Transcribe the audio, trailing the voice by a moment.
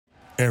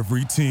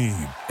Every team,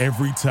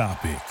 every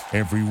topic,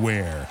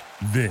 everywhere.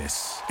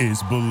 This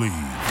is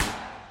Believe.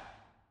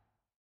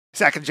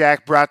 Zach and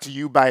Jack brought to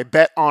you by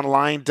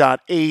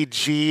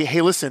betonline.ag.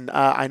 Hey, listen,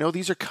 I know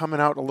these are coming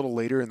out a little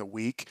later in the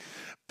week,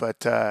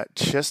 but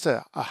just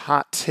a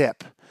hot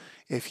tip.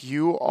 If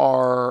you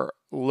are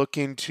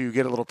looking to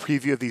get a little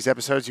preview of these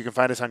episodes, you can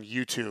find us on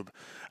YouTube.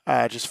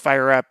 Just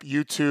fire up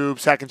YouTube,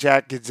 Zach and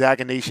Jack,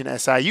 Gonzaga Nation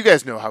SI. You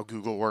guys know how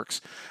Google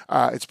works.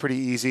 It's pretty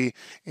easy,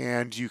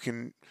 and you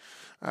can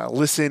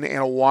listen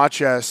and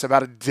watch us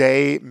about a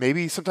day,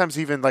 maybe sometimes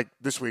even like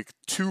this week,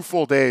 2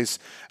 full days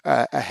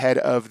ahead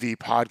of the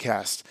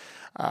podcast.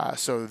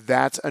 So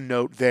that's a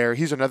note there.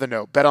 Here's another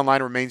note.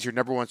 BetOnline remains your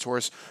number one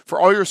source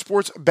for all your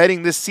sports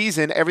betting this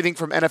season. Everything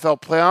from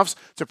NFL playoffs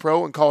to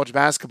pro and college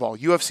basketball,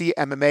 UFC,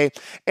 MMA,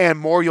 and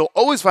more. You'll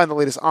always find the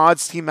latest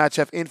odds, team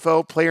matchup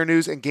info, player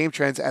news, and game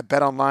trends at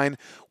BetOnline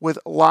with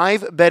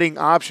live betting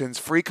options,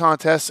 free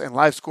contests, and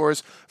live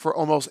scores for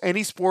almost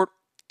any sport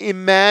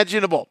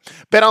imaginable.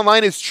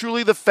 BetOnline is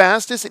truly the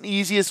fastest and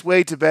easiest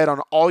way to bet on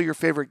all your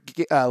favorite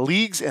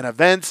leagues and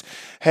events.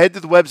 Head to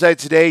the website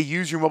today.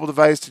 Use your mobile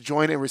device to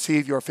join and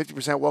receive your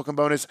 50% welcome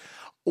bonus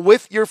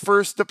with your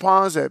first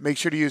deposit. Make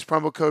sure to use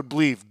promo code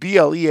BLEAV,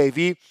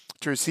 BLEAV,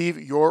 to receive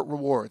your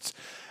rewards.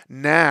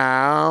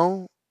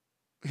 Now,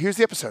 here's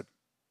the episode.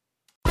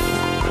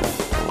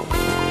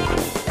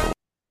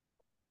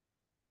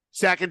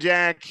 Zach and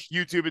Jack,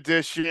 YouTube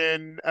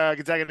edition,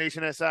 Gonzaga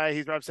Nation SI.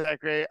 He's Rob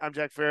Sacre. I'm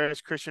Jack Ferris.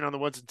 Christian on the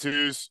ones and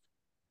twos.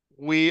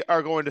 We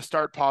are going to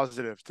start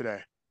positive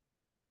today.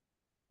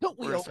 Don't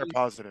we always? Start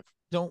positive.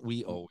 Don't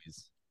we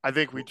always? I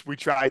think we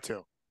try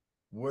to.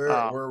 Where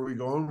are we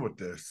going with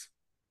this?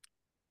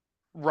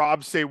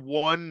 Rob, say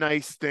one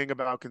nice thing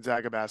about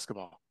Gonzaga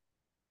basketball.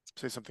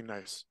 Say something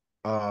nice.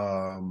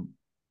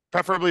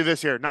 Preferably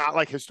this year, not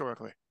like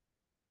historically.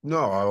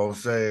 No, I will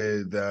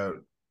say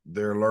that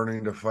they're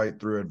learning to fight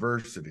through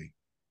adversity.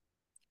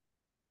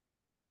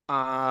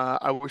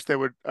 I wish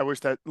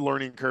that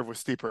learning curve was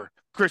steeper.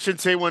 Christian,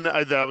 say one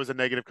that was a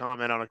negative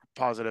comment on a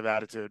positive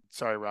attitude.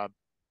 Sorry, Rob.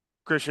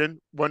 Christian,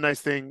 one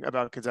nice thing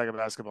about Gonzaga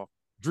basketball.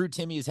 Drew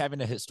Timme is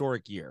having a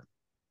historic year.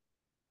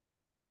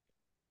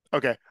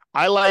 Okay.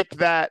 I like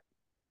that.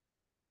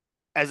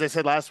 As I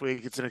said last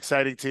week, it's an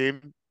exciting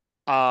team.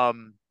 I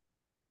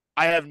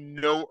have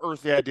no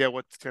earthly idea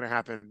what's going to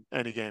happen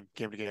any game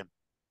to game.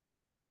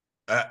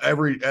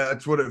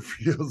 That's what it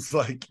feels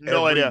like.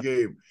 No every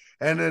idea. Game.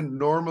 And then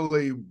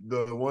normally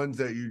the ones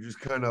that you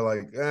just kind of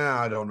like,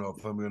 I don't know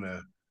if I'm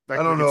gonna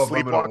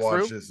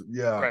watch this.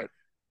 Yeah. Right.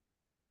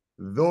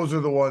 Those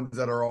are the ones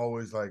that are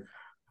always like,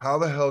 how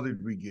the hell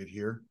did we get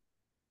here?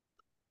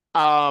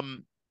 Okay.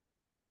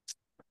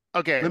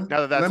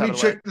 Let me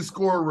check the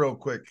score real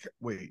quick.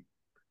 Wait,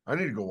 I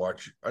need to go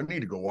watch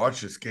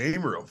this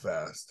game real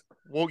fast.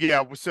 Well,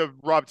 yeah. So,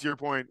 Rob, to your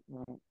point,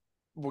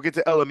 we'll get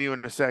to LMU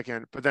in a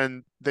second, but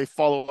then they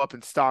follow up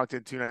in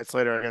Stockton 2 nights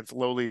later against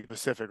lowly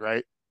Pacific,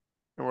 right?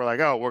 And we're like,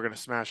 oh, we're going to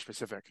smash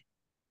Pacific.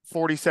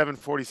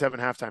 47-47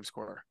 halftime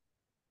score.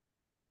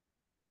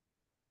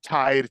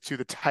 Tied to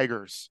the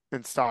Tigers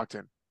in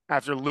Stockton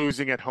after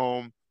losing at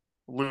home,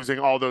 losing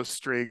all those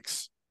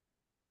streaks.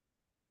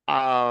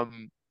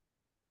 The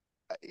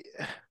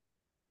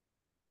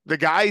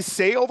guys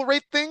say all the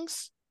right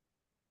things.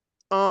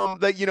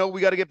 That,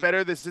 we got to get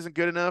better. This isn't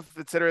good enough,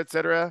 et cetera, et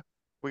cetera.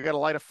 We got to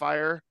light a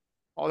fire,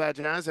 all that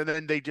jazz, and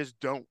then they just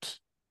don't.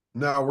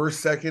 Now we're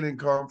second in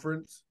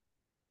conference.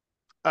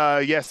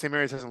 Yes, St.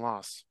 Mary's hasn't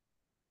lost.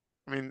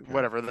 I mean,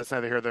 whatever. That's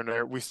neither here nor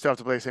there. We still have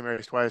to play St.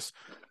 Mary's twice.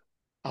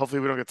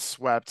 Hopefully, we don't get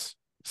swept.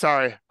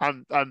 Sorry,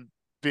 I'm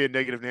being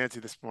negative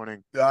Nancy this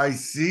morning. I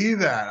see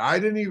that. I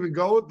didn't even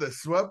go with the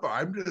swept.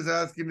 I'm just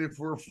asking if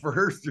we're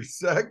first or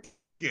second.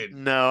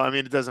 No, I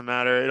mean, it doesn't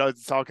matter.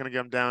 It's all going to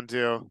come down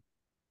to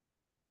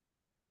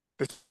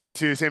the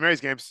 2 St.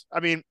 Mary's games. I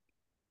mean,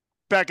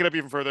 back it up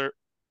even further.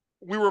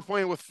 We were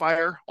playing with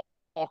fire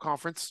all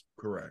conference.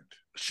 Correct.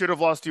 Should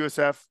have lost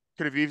USF.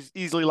 Could have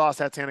easily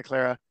lost at Santa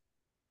Clara.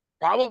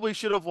 Probably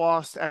should have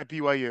lost at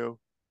BYU.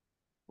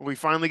 We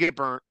finally get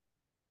burnt.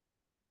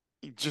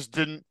 Just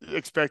didn't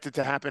expect it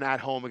to happen at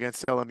home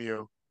against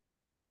LMU.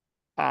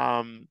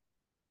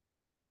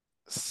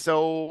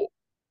 So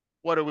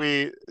what are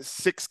we,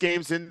 6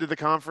 games into the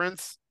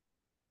conference?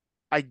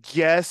 I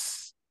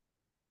guess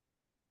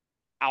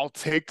I'll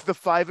take the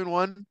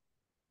 5-1,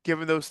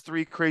 given those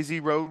 3 crazy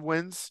road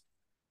wins.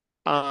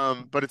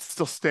 But it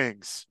still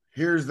stings.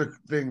 Here's the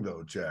thing,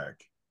 though,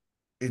 Jack.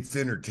 It's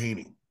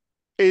entertaining.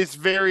 It's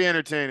very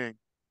entertaining.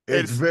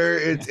 It's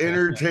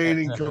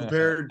entertaining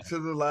compared to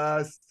the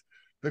last.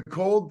 The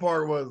cold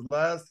part was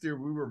last year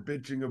we were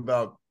bitching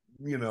about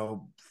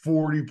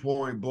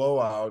 40-point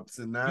blowouts,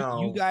 and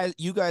now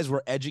you guys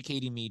were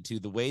educating me to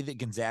the way that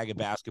Gonzaga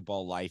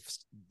basketball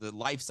the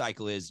life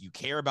cycle is. You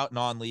care about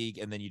non-league,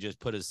 and then you just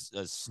put a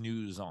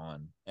snooze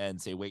on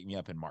and say, "Wake me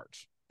up in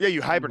March." Yeah,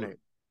 you hibernate.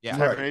 Yeah,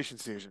 hibernation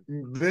season.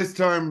 This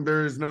time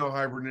there is no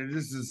hibernation.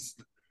 This is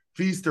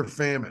feast or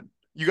famine.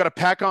 You got to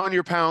pack on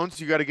your pounds.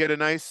 You got to get a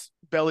nice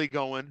belly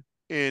going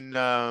in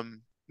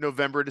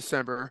November,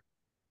 December.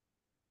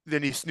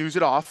 then you snooze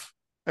it off,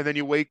 and then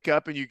you wake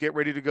up and you get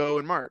ready to go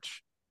in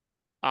March.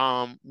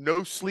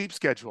 No sleep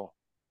schedule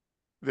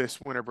this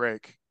winter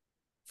break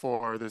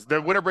for this.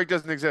 The winter break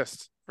doesn't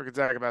exist for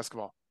Gonzaga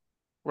basketball.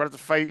 We're going to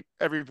have to fight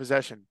every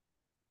possession.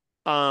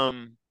 I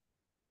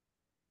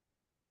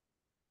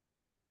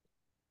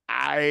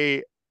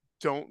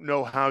don't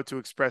know how to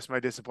express my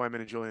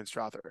disappointment in Julian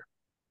Strawther.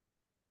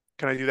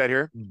 Can I do that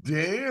here?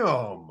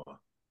 Damn.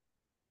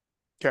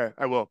 Okay,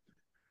 I will.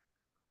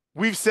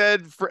 We've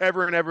said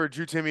forever and ever,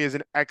 Drew Timme is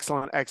an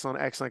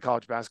excellent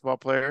college basketball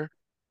player.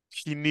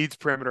 He needs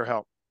perimeter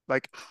help.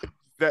 Like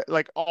that,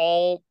 like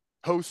all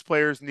post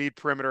players need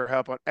perimeter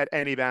help at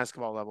any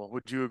basketball level.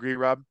 Would you agree,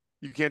 Rob?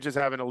 You can't just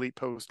have an elite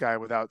post guy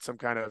without some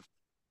kind of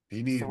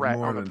he needs threat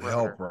more on the than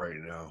perimeter. help right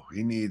now.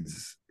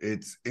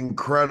 It's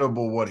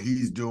incredible what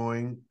he's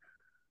doing.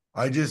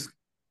 I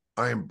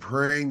am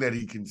praying that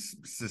he can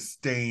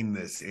sustain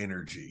this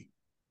energy.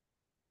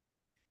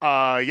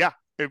 Yeah,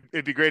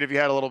 it'd be great if you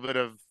had a little bit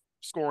of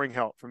scoring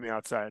help from the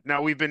outside.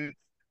 Now we've been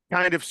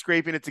kind of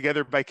scraping it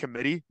together by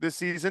committee this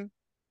season.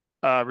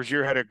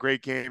 Rozier had a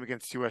great game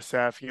against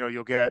USF. You know,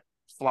 you'll get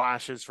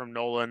flashes from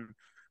Nolan.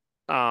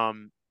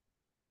 Julian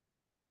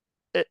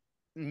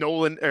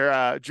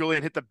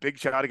hit the big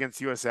shot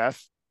against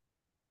USF.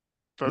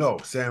 But,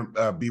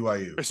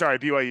 BYU. Sorry,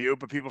 BYU,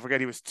 but people forget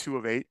he was 2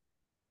 of 8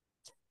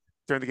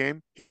 during the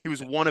game. He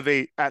was 1 of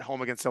 8 at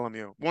home against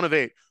LMU. 1 of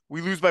 8.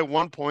 We lose by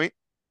 1 point.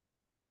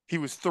 He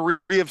was 3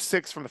 of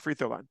 6 from the free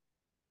throw line.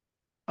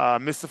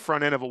 Missed the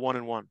front end of a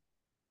 1-and-1.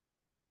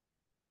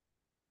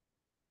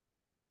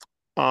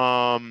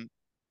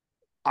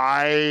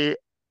 I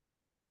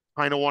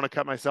kind of want to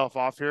cut myself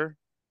off here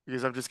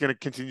because I'm just going to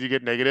continue to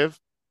get negative.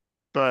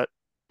 But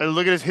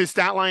look at his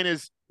stat line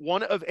is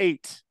 1 of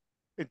 8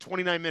 in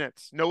 29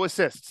 minutes. No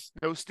assists,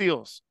 no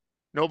steals,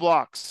 no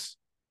blocks.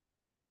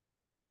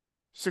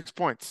 6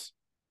 points.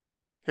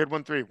 Hit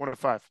 1 3, 1 of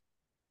 5.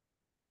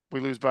 We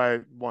lose by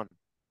 1.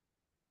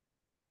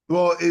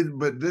 Well,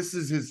 but this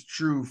is his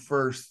true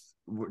first.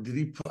 Did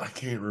he play? I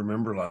can't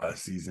remember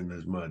last season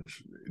as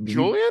much.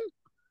 Julian?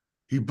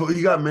 He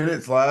got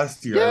minutes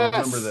last year. Yes, I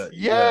remember that.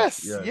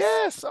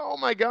 Yes. Oh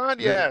my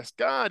God, yes.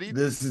 God,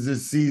 this is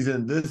his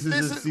season. This is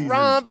his season.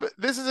 Rob,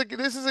 this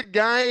is a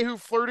guy who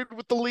flirted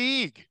with the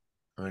league.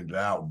 Anyway,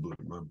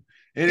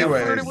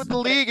 flirted with the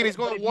league, and he's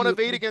going 1 of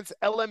 8 against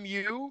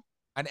LMU.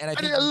 And I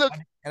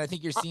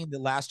think you're seeing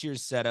that last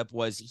year's setup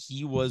was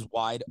he was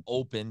wide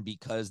open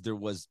because there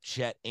was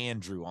Chet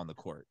Andrew on the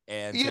court,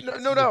 and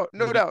no doubt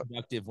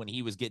productive when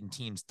he was getting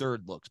teams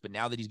third looks. But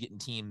now that he's getting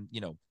team,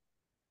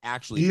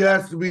 actually he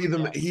has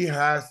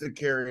to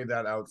carry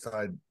that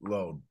outside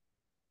load.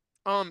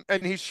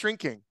 And he's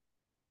shrinking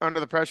under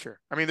the pressure.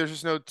 I mean, there's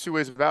just no 2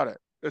 ways about it.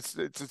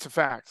 It's a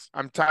fact.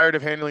 I'm tired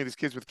of handling these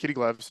kids with kitty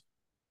gloves.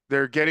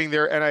 They're getting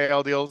their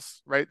NIL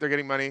deals, right? They're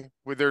getting money.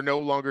 They're no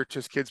longer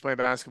just kids playing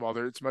basketball.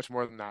 It's much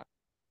more than that.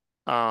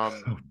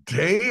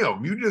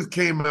 Damn, you just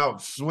came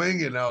out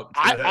swinging out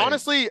today. I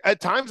honestly, at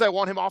times, I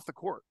want him off the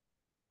court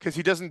because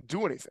he doesn't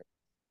do anything.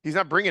 He's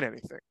not bringing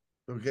anything.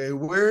 Okay,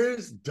 where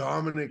is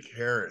Dominic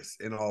Harris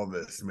in all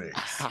this mix?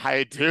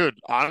 Dude,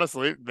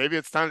 honestly, maybe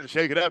it's time to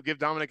shake it up. Give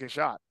Dominic a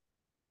shot.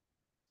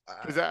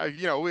 Because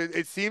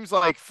it seems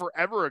like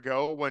forever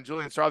ago when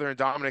Julian Strawther and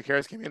Dominic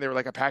Harris came in, they were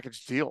like a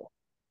package deal.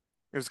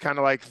 It was kind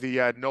of like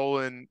the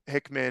Nolan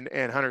Hickman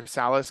and Hunter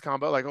Salas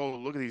combo. Like, oh,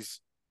 look at these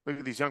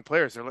young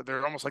players.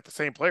 They're almost like the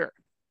same player.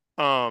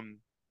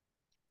 I'm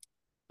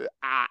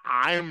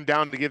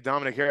down to give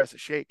Dominic Harris a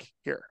shake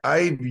here.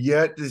 I've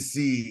yet to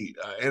see,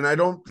 and I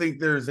don't think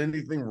there's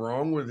anything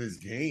wrong with his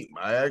game.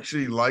 I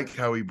actually like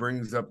how he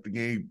brings up the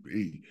game.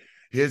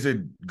 He has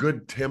a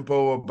good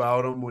tempo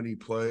about him when he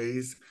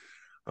plays.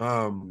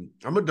 I'm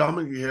a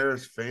Dominic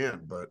Harris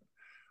fan, but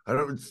I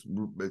don't.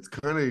 It's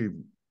kind of.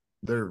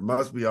 There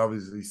must be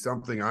obviously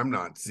something I'm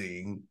not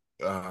seeing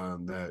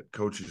that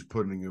coach is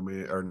putting him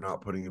in or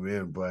not putting him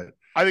in. But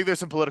I think there's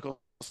some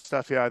political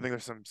stuff. Yeah, I think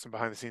there's some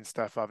behind the scenes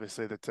stuff,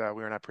 obviously, that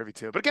we are not privy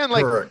to. But again,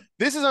 like correct.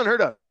 This is unheard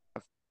of.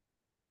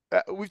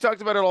 We've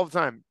talked about it all the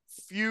time.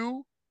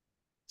 Few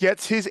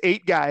gets his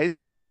 8 guys,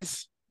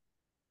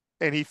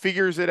 and he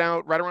figures it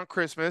out right around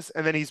Christmas,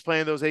 and then he's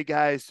playing those 8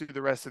 guys through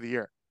the rest of the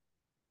year.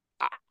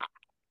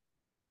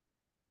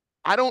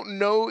 I don't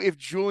know if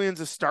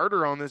Julian's a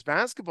starter on this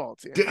basketball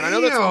team. And I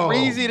know that's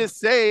crazy to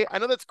say.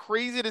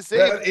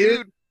 That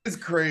dude, is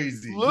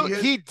crazy. Look,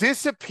 he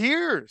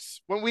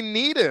disappears when we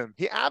need him.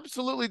 He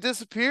absolutely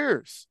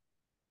disappears.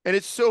 And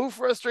it's so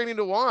frustrating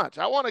to watch.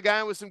 I want a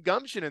guy with some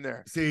gumption in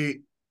there. See,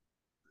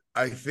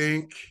 I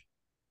think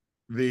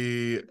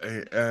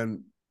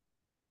and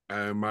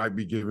I might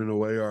be giving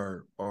away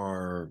our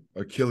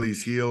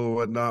Achilles heel or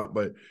whatnot,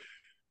 but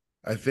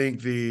I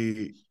think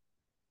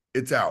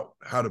it's out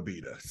how to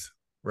beat us,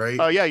 right?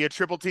 Oh, yeah, you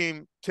triple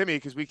team Timme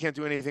because we can't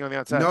do anything on the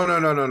outside.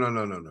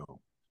 No.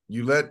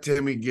 You let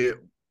Timme get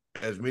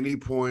as many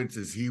points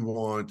as he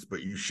wants,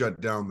 but you shut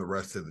down the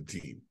rest of the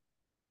team.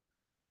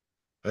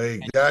 Hey,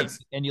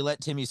 and you let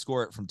Timme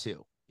score it from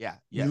 2. Yeah.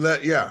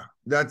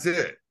 That's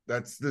it.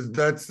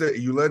 That's it.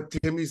 You let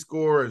Timmy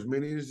score as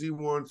many as he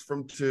wants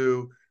from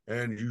two,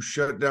 and you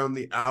shut down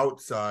the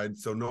outside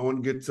so no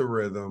one gets a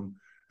rhythm.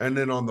 And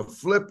then on the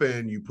flip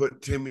end, you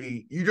put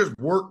Timmy. You just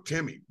work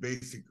Timmy.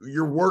 Basically,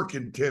 you're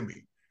working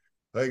Timmy.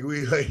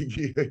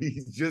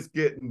 He's just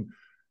getting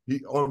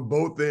on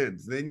both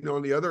ends. Then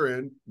on the other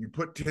end, you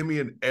put Timmy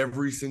in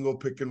every single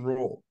pick and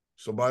roll.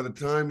 So by the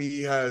time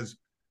he's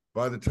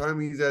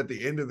at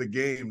the end of the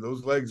game,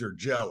 those legs are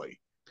jelly.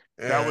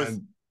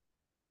 And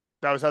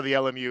that was how the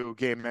LMU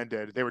game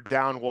ended. They were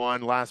down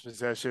one last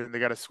possession. They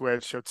got a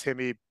switch, show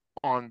Timmy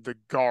on the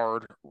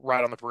guard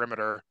right on the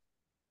perimeter,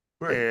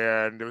 right.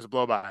 And it was a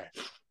blow by.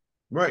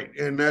 Right.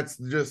 And that's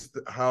just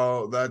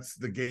that's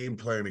the game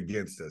plan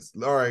against us.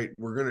 All right,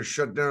 we're going to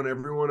shut down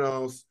everyone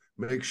else,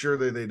 make sure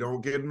that they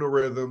don't get in a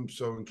rhythm.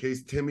 So in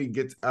case Timmy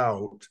gets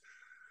out,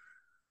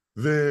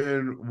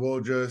 then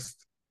we'll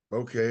just,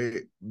 okay,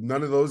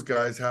 none of those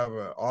guys have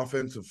an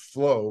offensive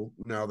flow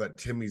now that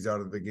Timmy's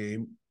out of the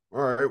game.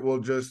 All right,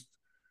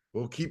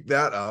 we'll keep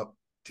that up.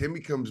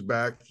 Timmy comes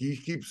back. He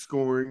keeps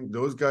scoring.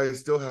 Those guys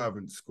still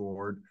haven't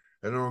scored.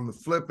 And on the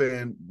flip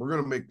end, we're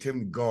going to make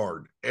Tim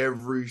guard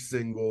every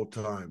single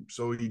time.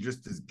 So he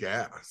just is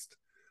gassed.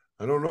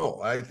 I don't know.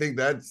 I think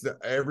that's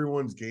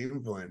everyone's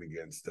game plan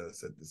against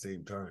us at the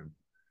same time.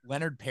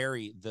 Leonard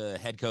Perry, the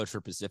head coach for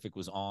Pacific,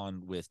 was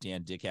on with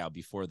Dan Dickau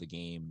before the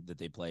game that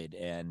they played.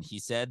 And he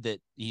said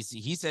that he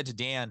said to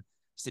Dan,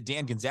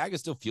 Dan, Gonzaga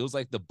still feels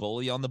like the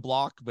bully on the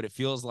block, but it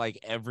feels like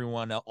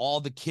everyone,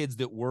 all the kids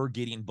that were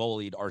getting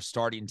bullied are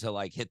starting to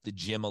like hit the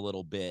gym a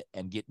little bit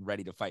and getting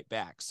ready to fight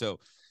back. So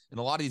in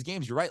a lot of these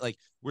games, you're right. Like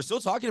we're still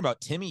talking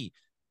about Timmy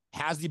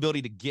has the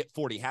ability to get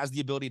 40, has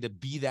the ability to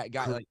be that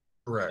guy. Like,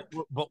 correct.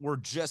 But we're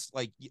just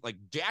like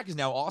Jack is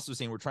now also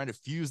saying we're trying to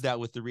fuse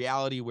that with the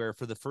reality where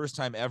for the first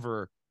time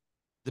ever,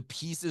 the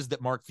pieces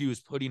that Mark Few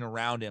is putting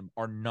around him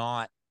are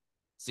not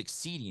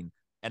succeeding.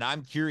 And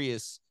I'm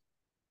curious,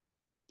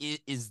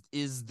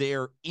 is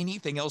there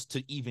anything else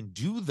to even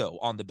do though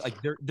on the like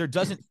there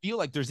doesn't feel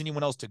like there's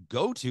anyone else to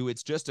go to.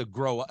 It's just a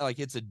grow up, like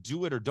it's a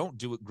do it or don't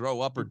do it,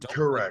 grow up or don't.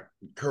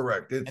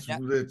 Correct.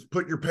 It's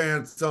put your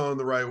pants on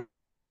the right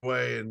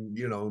way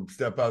and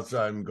step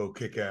outside and go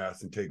kick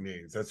ass and take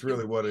names. That's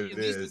really what it is. At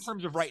least in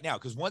terms of right now,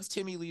 because once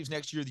Timmy leaves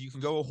next year, you can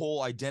go a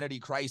whole identity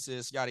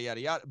crisis, yada yada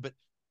yada. But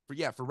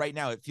for right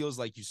now, it feels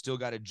like you still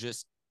got to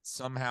just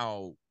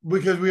somehow,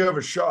 because we have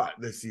a shot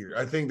this year.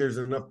 I think there's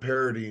enough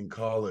parity in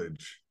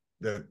college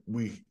that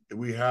we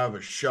have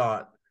a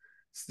shot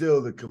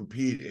still to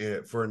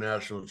compete for a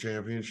national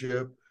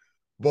championship.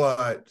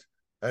 But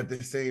at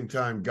the same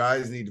time,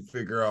 guys need to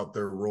figure out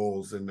their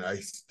roles, and I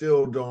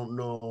still don't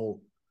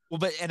know.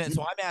 Well,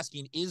 so I'm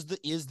asking, is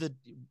the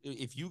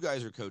if you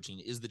guys are coaching,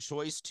 is the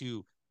choice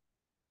to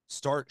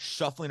start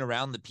shuffling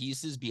around the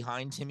pieces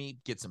behind Timmy,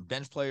 get some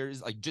bench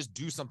players, like just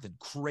do something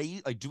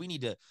crazy? Like, do we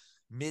need to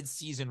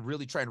mid-season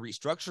really try and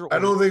restructure? I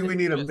don't think we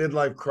need a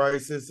midlife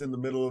crisis in the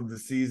middle of the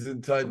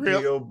season type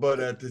deal, but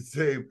at the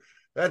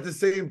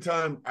same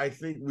time, I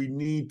think we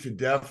need to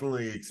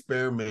definitely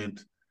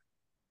experiment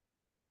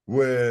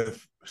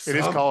with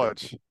something. It is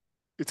college.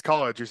 It's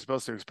college. You're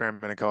supposed to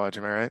experiment in college.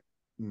 Am I right?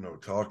 No,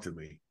 talk to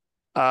me.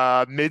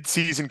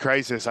 Mid-season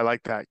crisis. I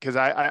like that because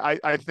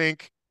I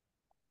think,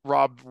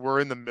 Rob, we're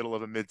in the middle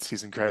of a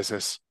mid-season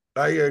crisis.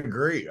 I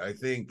agree. I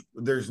think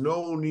there's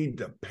no need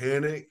to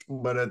panic,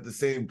 but at the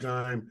same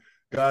time,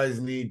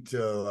 guys need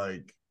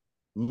to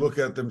look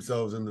at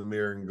themselves in the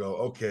mirror and go,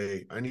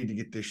 okay, I need to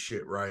get this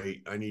shit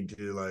right. I need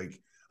to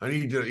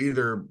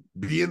either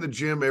be in the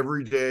gym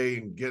every day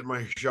and get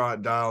my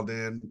shot dialed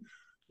in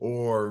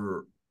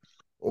or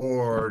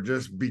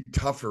just be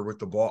tougher with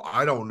the ball.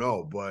 I don't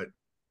know, but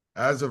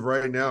as of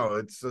right now,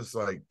 it's just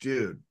like,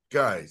 dude,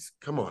 guys,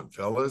 come on,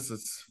 fellas.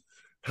 Let's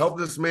help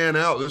this man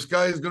out. This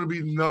guy is going to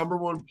be the number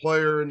one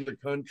player in the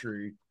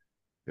country,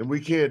 and we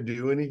can't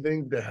do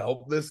anything to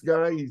help this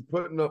guy. He's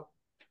putting up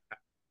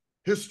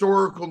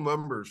historical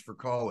numbers for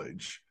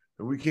college,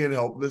 and we can't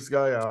help this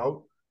guy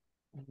out.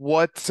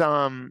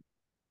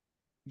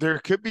 There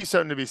could be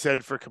something to be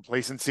said for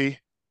complacency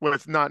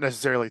with not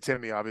necessarily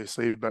Timmy,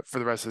 obviously, but for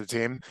the rest of the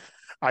team.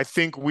 I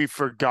think we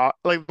forgot,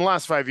 like the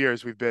last 5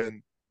 years, we've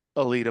been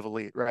elite of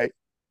elite, right?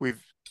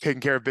 We've taken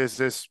care of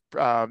business,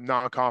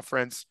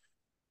 non-conference,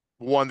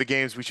 won the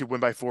games we should win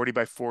by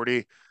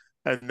 40,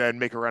 and then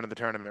make a run in the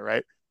tournament,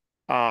 right?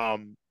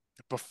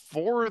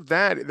 Before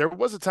that, there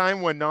was a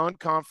time when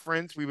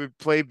non-conference, we would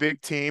play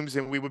big teams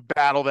and we would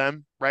battle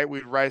them, right?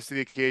 We'd rise to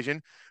the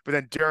occasion. But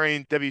then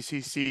during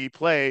WCC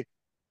play,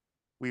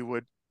 we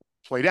would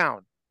play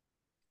down.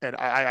 And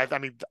I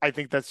mean, I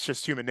think that's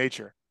just human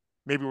nature.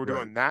 Maybe we're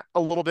doing that a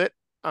little bit.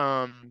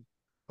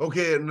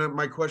 Okay, and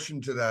my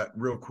question to that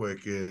real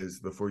quick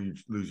is, before you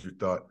lose your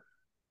thought,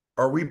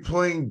 are we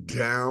playing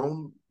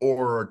down,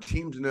 or are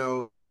teams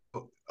now?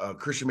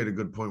 Christian made a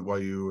good point while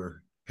you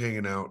were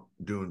hanging out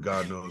doing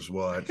God knows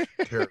what.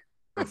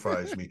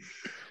 Terrifies me.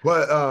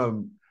 But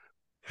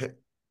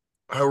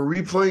are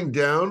we playing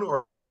down,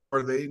 or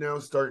are they now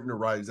starting to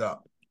rise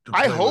up?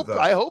 I hope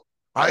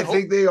I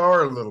think they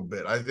are a little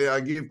bit. I think I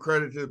give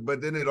credit to,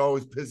 but then it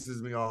always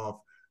pisses me off.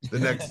 The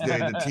next day,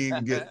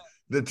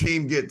 the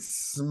team gets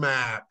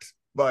smacked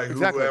by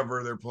Exactly.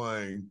 whoever they're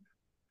playing.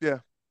 Yeah.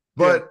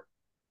 But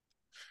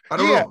I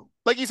don't know.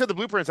 Like you said, the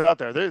blueprint's out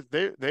there.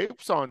 They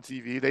saw on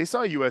TV. They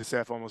saw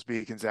USF almost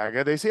beat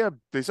Gonzaga. They saw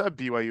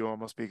BYU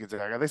almost beat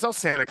Gonzaga. They saw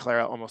Santa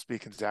Clara almost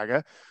beat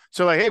Gonzaga.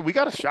 So like, hey, we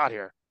got a shot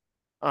here.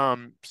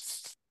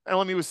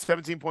 LMU was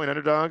 17-point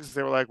underdogs.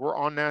 They were like, we're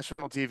on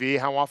national TV.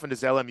 How often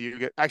does LMU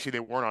get? Actually, they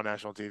weren't on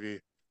national TV.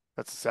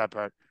 That's the sad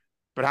part.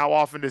 But how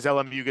often does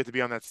LMU get to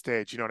be on that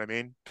stage? You know what I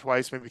mean?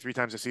 Twice, maybe 3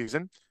 times a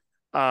season.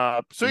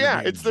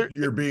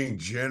 You're being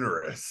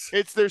generous.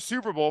 It's their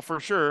Super Bowl for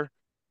sure,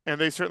 and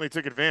they certainly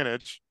took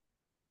advantage.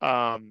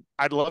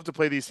 I'd love to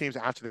play these teams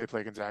after they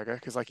play Gonzaga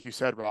because, like you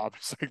said, Rob,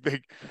 it's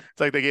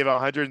like they gave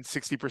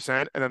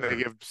 160% and then they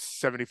give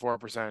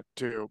 74%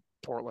 to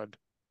Portland.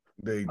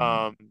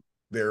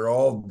 They're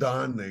all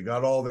done. They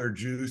got all their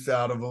juice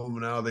out of them.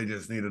 Now they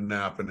just need a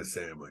nap and a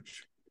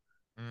sandwich.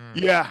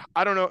 Yeah,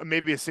 I don't know.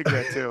 Maybe a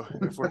cigarette too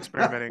if we're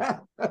experimenting.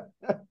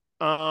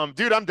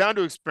 Dude, I'm down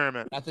to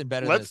experiment. Nothing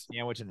better than a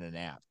sandwich and a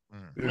nap.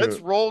 Let's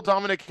roll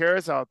Dominic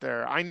Harris out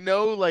there. I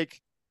know,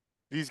 like,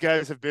 these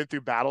guys have been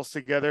through battles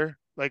together,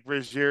 like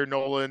Rozier,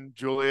 Nolan,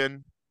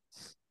 Julian,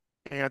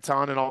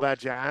 Anton, and all that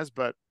jazz.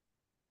 But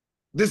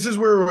this is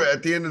where,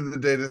 at the end of the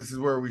day, this is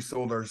where we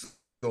sold our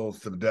souls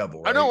to the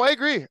devil. Right? I know. I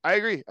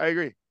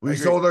agree. We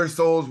sold our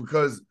souls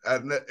because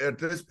at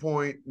this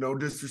point, no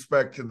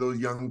disrespect to those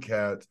young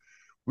cats,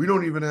 we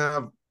don't even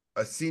have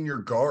a senior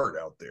guard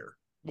out there.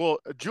 Well,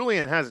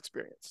 Julian has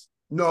experience.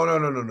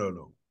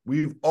 No.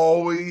 We've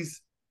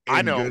always,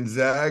 in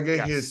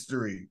Gonzaga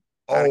history,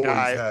 always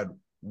had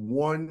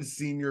one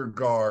senior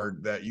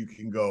guard that you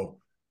can go,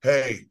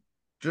 hey,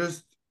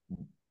 just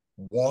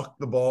walk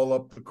the ball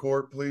up the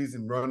court, please,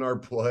 and run our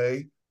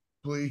play,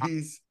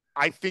 please.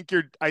 I think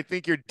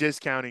you're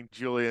discounting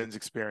Julian's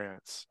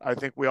experience. I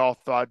think we all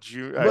thought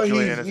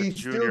Julian as a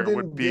junior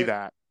would be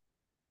that.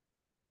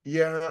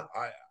 Yeah,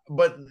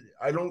 but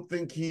I don't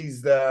think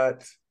he's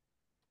that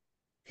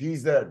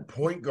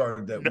point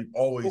guard that we've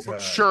always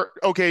had. Sure.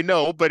 Okay,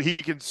 no, but he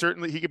can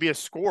be a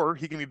scorer.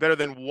 He can be better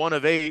than 1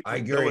 of 8. I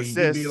agree. He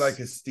can be like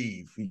a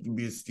Steve. He can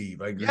be a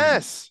Steve. I agree.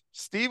 Yes.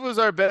 Steve was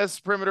our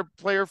best perimeter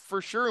player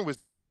for sure and was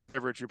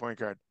never a 2-point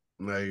guard.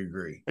 I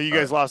agree. You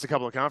guys lost a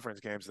couple of conference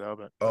games though,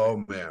 but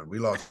oh man, we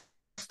lost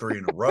 3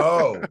 in a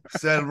row.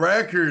 Set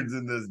records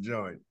in this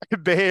joint.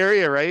 Bay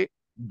Area, right?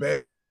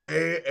 Bay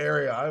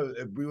Area.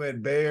 We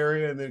went Bay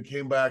Area and then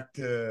came back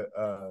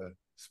to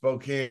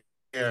Spokane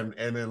and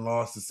then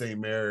lost to St.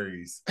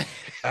 Mary's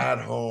at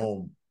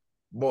home.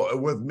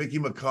 With Mickey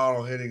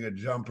McConnell hitting a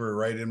jumper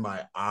right in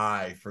my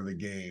eye for the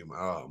game.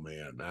 Oh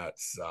man, that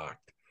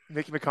sucked.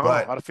 Mickey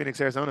McConnell out of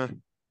Phoenix, Arizona.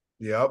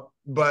 Yep.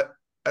 But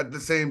at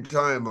the same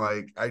time,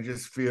 like, I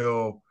just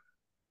feel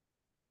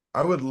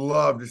I would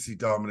love to see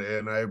Dominic,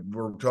 and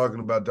we're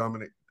talking about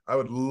Dominic. I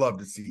would love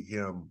to see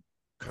him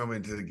come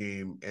into the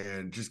game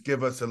and just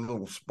give us a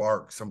little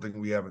spark,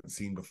 something we haven't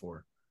seen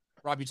before.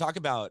 Rob, you talk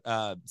about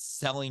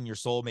selling your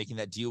soul, making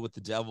that deal with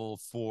the devil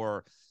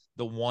for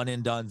the one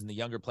and dones and the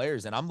younger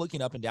players. And I'm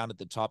looking up and down at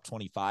the top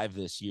 25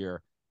 this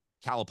year.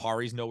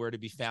 Calipari's nowhere to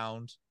be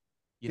found.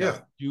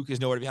 Duke is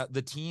nowhere to be found.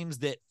 The teams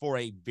that for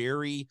a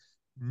very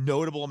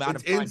notable amount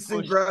of time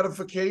instant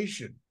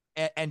gratification.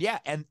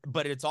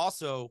 But it's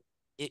also,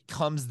 it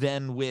comes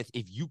then with,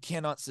 if you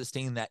cannot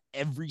sustain that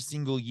every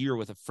single year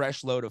with a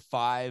fresh load of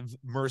 5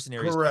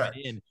 mercenaries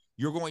coming in,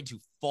 you're going to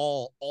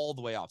fall all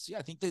the way off. So yeah,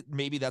 I think that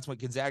maybe that's what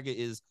Gonzaga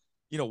is.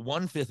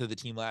 1/5 of the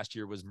team last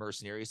year was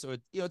mercenaries. So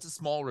it's a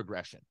small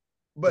regression.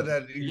 But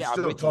you're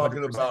still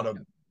talking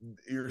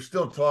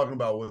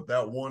about with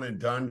that one and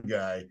done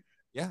guy.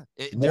 Yeah.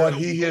 What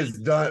he has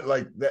done,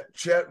 like that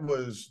Chet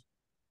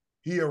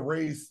he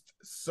erased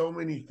so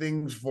many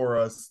things for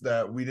us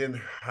that we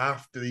didn't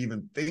have to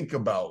even think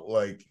about,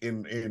 like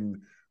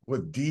in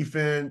with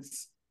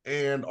defense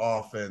and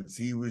offense.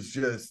 He was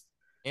just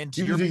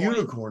he was a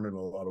unicorn in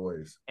a lot of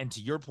ways. And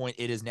to your point,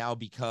 it has now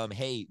become,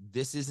 hey,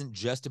 this isn't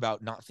just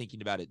about not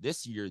thinking about it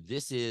this year.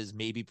 This is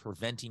maybe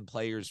preventing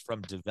players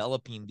from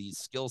developing these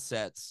skill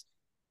sets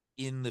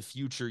in the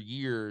future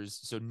years.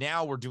 So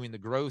now we're doing the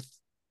growth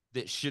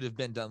that should have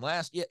been done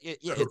last.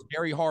 It's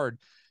very hard.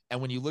 And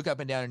when you look up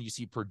and down and you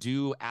see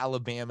Purdue,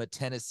 Alabama,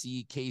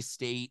 Tennessee,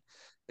 K-State,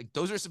 like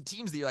those are some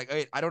teams that you're like,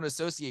 hey, I don't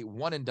associate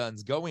one and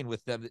dones going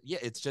with them. Yeah,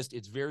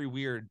 it's very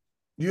weird.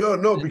 You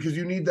don't know, because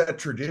you need that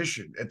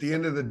tradition. At the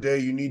end of the day,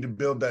 you need to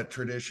build that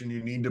tradition.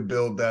 You need to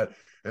build that.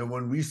 And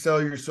when we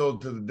sell your soul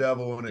to the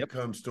devil when it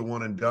comes to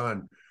one and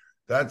done,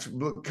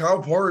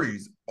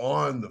 Calipari's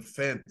on the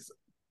fence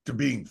to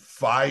being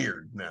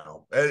fired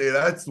now. And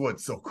that's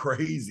what's so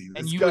crazy.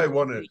 This guy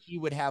he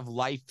would have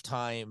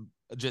lifetime.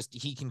 Just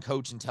he can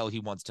coach until he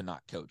wants to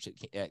not coach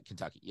at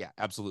Kentucky. Yeah,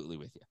 absolutely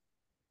with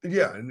you.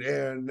 Yeah,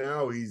 and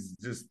now he's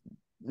just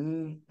I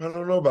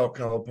don't know about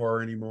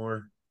Calipari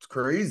anymore. It's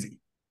crazy.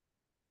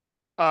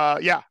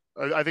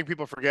 I think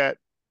people forget.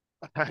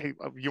 I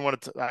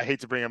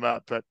hate to bring him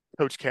up, but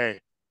Coach K.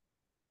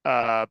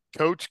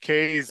 Coach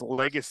K's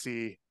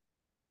legacy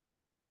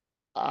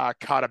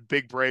caught a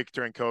big break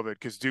during COVID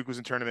because Duke was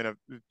in tournament.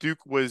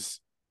 Duke was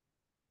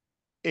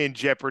in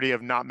jeopardy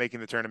of not making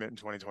the tournament in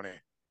 2020,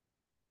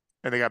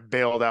 and they got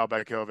bailed out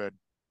by COVID.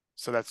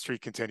 So that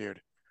streak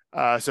continued.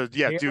 So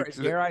yeah, Duke.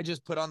 Dare I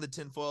just put on the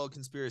tinfoil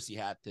conspiracy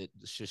hat that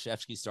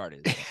Krzyzewski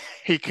started?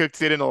 He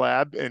cooked it in a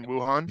lab in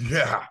Wuhan.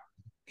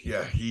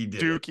 Yeah, he did.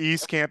 Duke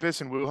East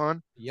Campus in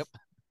Wuhan. Yep.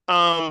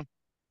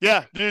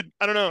 Yeah, dude.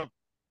 I don't know.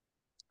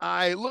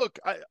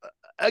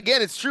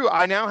 Again, it's true.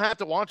 I now have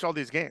to watch all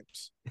these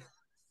games.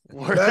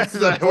 That's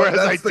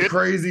the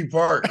crazy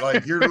part.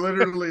 Like you're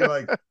literally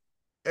like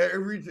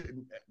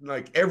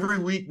every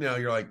week now.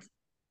 You're like,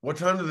 what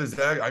time does this?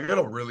 I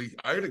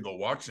gotta go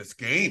watch this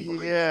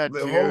game. Yeah,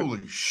 dude.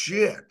 Holy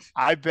shit!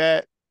 I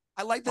bet.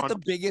 I like that the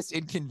biggest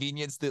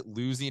inconvenience that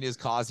losing is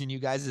causing you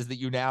guys is that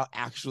you now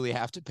actually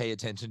have to pay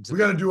attention to. We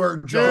got to do our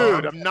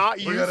job. Dude, I'm not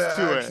used to it. We got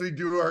to actually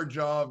do our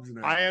jobs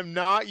now. I am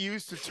not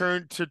used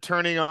to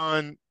turning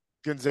on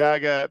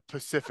Gonzaga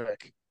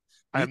Pacific.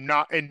 I'm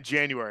not in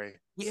January.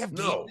 We have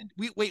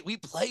we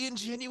play in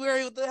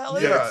January. What the hell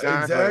is it?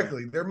 Yeah,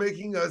 exactly. They're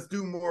making us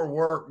do more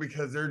work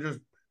because they're just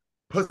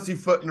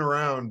pussyfooting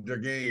around their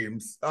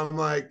games. I'm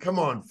like, come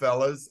on,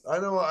 fellas. I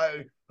know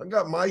I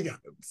got my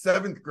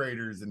 7th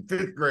graders and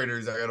 5th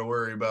graders I got to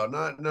worry about.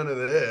 None of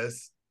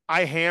this.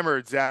 I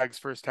hammered Zags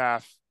first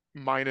half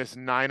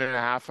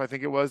 -9.5. I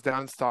think it was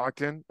down in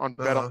Stockton on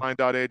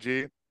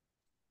betonline.ag.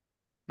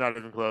 Not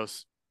even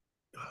close.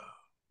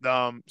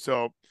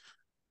 So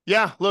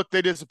yeah, look,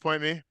 they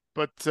disappoint me,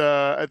 but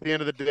at the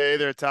end of the day,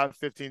 they're a top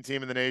 15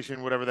 team in the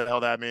nation, whatever the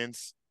hell that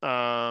means.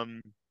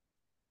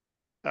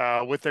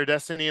 With their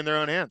destiny in their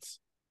own hands.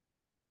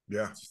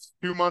 Yeah.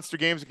 2 monster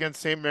games against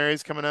St.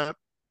 Mary's coming up.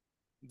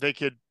 They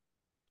could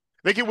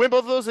win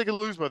both of those. They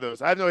could lose both of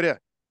those. I have no idea.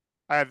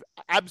 I have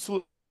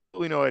absolutely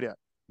no idea.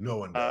 No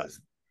one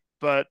does.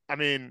 But I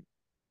mean,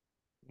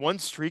 one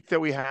streak that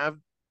we have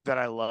that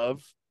I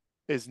love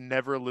is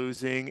never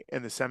losing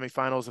in the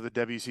semifinals of the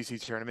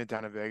WCC tournament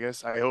down in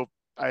Vegas. I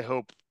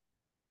hope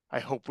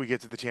we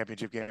get to the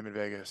championship game in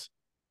Vegas.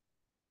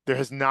 There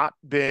has not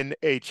been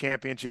a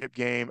championship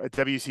game, a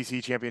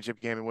WCC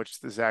championship game in which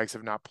the Zags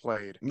have not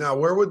played. Now,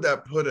 where would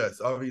that put us?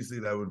 Obviously,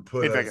 that would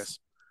put us. Vegas.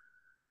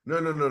 No.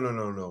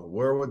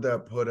 Where would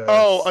that put us?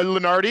 Oh,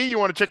 Lenardi? You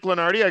want to check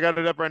Lenardi? I got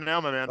it up right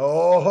now, my man.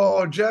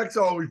 Oh, Jack's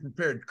always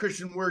prepared.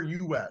 Christian, where are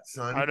you at,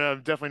 son?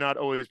 I'm definitely not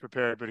always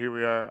prepared, but here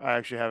we are. I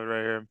actually have it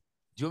right here. Do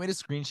you want me to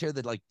screen share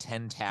the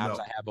 10 tabs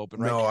I have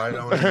open right now? No, I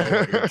don't know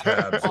what your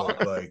tabs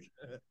look like.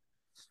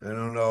 I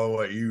don't know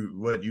what you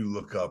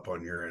look up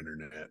on your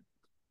internet.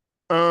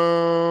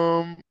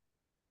 All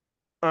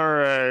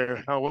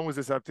right. When was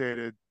this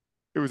updated?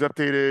 It was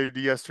updated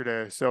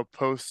yesterday. So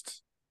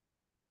post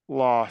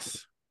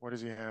loss. What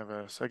does he have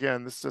us?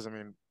 Again, this doesn't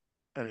mean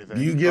anything.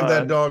 Do you give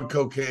that dog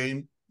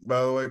cocaine,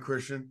 by the way,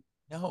 Christian?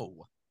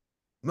 No.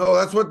 No,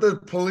 that's what the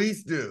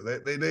police do.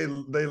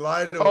 They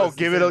lie to us.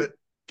 Give it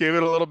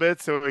a little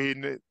bit so he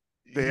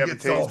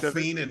gets all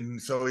fiending,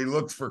 so he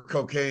looks for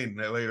cocaine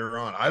later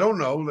on. I don't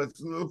know. That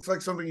looks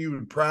like something you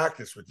would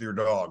practice with your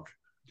dog.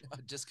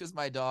 Just because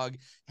my dog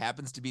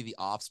happens to be the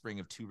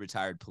offspring of 2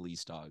 retired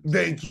police dogs.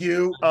 Thank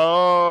you.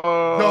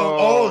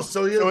 So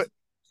he has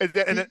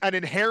an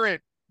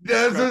inherent.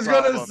 That's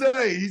what I was gonna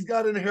say. He's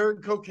got an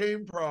inherent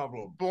cocaine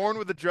problem. Born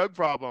with a drug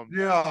problem.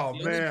 Yeah,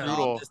 man.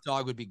 This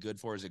dog would be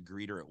good for is a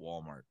greeter at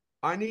Walmart.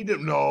 I need to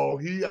meet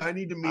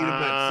him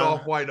at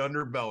Soft White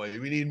Underbelly.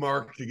 We need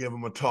Mark to give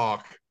him a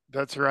talk.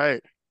 That's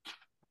right.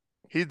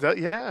 He does.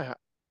 Yeah.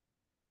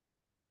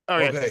 All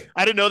right. Okay.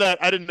 I didn't know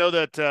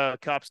that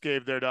cops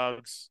gave their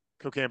dogs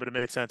cocaine, but it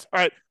makes sense. All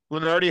right.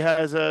 Lenardi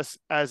has us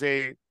as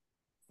a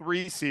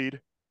 3 seed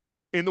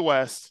in the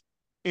West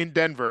in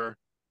Denver,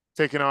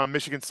 taking on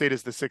Michigan State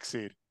as the 6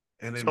 seed.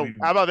 And then so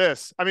how about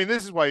this? I mean,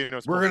 this is why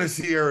we're going to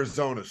see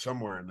Arizona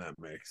somewhere in that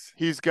mix.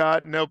 He's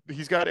got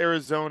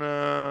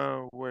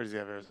Arizona. Where does he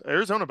have Arizona?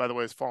 Arizona, by the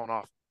way, has fallen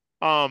off.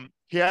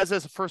 He has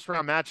as a first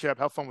round matchup.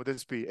 How fun would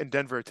this be in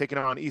Denver, taking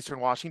on Eastern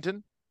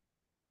Washington?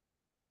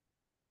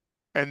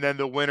 And then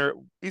the winner,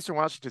 Eastern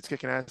Washington's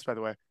kicking ass, by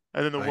the way.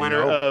 And then the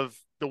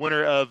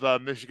winner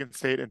of Michigan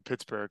State and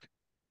Pittsburgh.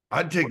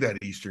 I'd take that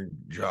Eastern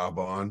job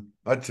on.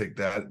 I'd take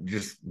that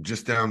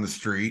just down the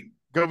street.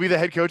 Go be the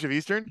head coach of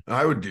Eastern?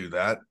 I would do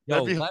that.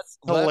 That'd be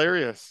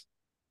hilarious.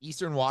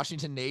 Eastern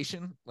Washington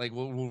Nation,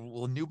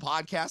 we'll new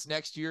podcast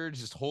next year.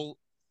 Just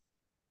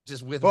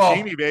with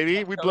Cheney,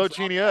 baby. We blow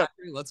Cheney up.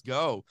 Let's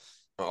go.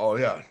 Oh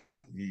yeah,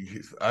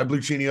 I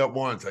blew Cheney up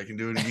once. I can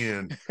do it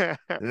again.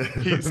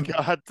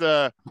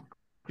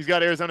 He's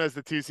got Arizona as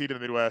the 2 seed in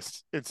the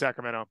Midwest in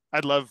Sacramento.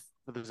 I'd love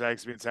for the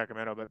Zags to be in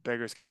Sacramento, but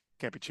beggars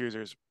can't be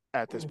choosers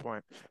at this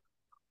point.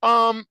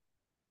 All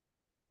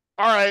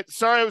right.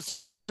 Sorry, I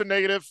was so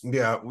negative.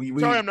 Yeah,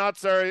 sorry, I'm not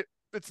sorry.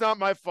 It's not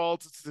my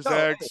fault. It's the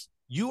Zags.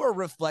 You are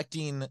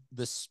reflecting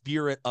the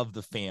spirit of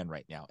the fan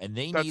right now, and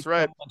they need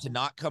someone to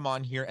not come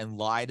on here and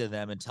lie to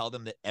them and tell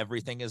them that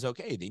everything is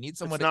okay. They need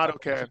someone. It's not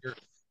okay.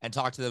 and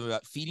talk to them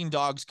about feeding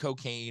dogs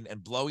cocaine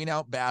and blowing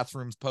out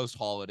bathrooms post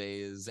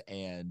holidays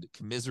and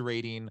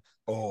commiserating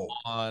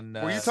on.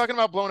 Were you talking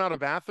about blowing out a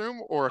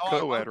bathroom or a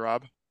co-ed,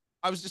 Rob?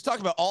 I was just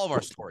talking about all of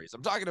our stories.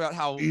 I'm talking about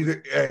how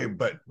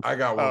but I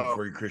got one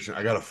for you, Christian.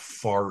 I got a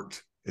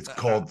fart. It's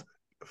called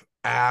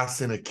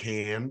ass in a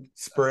can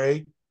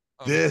spray.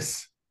 Okay.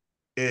 This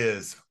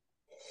is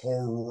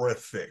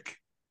horrific.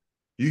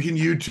 You can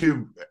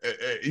YouTube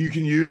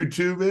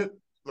it.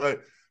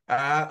 Like,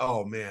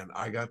 oh man,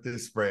 I got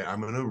this spray.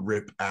 I'm gonna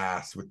rip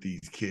ass with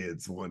these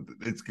kids.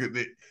 It's good.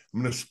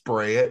 I'm gonna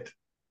spray it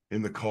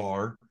in the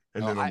car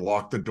and then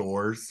unlock the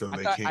doors so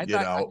they can't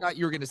get out. I thought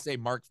you were gonna say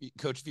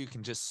Coach Few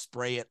can just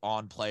spray it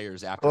on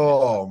players after.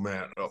 Oh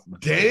man,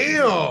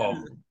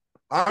 damn!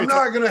 I'm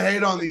not gonna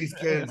hate on these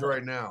kids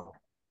right now.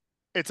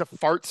 It's a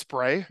fart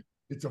spray.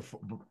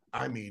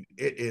 I mean,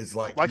 it is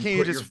like. Why can't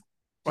you just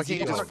fart?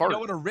 You don't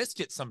want to risk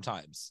it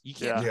sometimes. You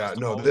can't. Yeah,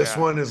 no. This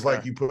one is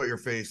like you put your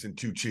face in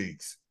two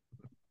cheeks.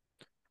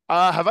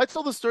 Have I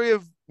told the story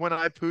of when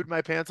I pooed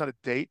my pants on a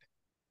date?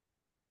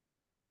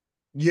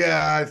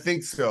 Yeah, I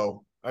think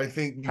so. I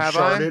think you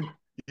sharted.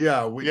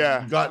 Yeah, we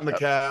got in the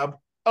cab.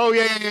 Oh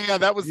yeah.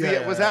 That was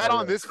was that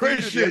on this feed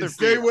or the other feed?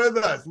 Stay with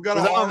us. We got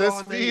was it on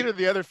this feed or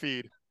the other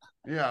feed?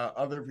 Yeah,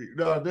 other feed.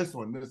 No, this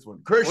one.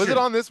 Christian. Was it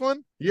on this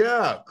one?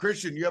 Yeah,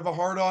 Christian, you have a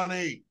hard on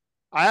 8.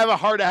 I have a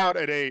hard out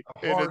at 8.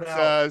 And it's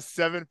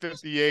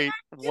 7:58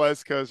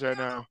 West Coast right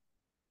now.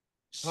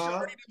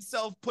 Shorting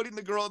himself, putting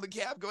the girl in the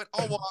cab, going,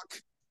 "I'll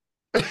walk."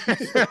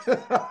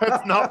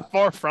 That's not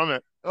far from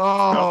it.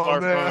 Oh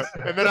man!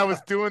 And then I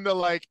was doing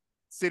the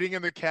sitting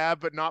in the cab,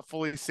 but not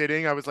fully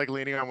sitting. I was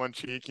leaning on one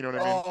cheek. You know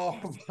what I mean? Oh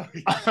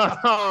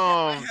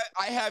my!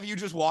 I have you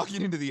just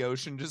walking into the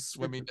ocean, just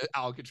swimming to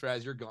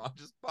Alcatraz. You're gone.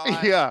 Just bye.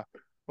 Yeah.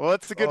 Well,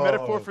 that's a good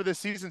metaphor for this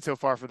season so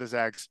far for the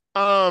Zags.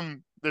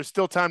 There's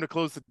still time to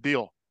close the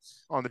deal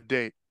on the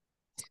date.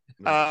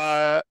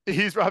 Nice.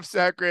 He's Rob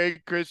Sack,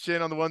 Greg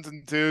Christian on the 1s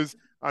and 2s.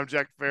 I'm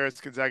Jack Ferris,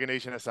 Gonzaga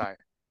Nation SI.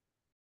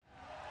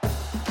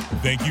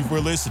 Thank you for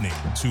listening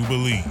to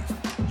Believe.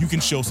 You can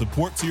show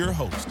support to your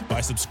host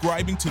by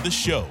subscribing to the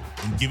show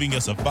and giving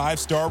us a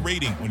 5-star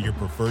rating on your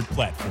preferred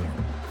platform.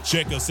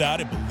 Check us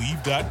out at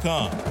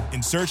Believe.com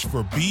and search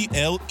for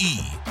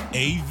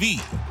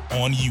BLEAV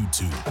on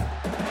YouTube.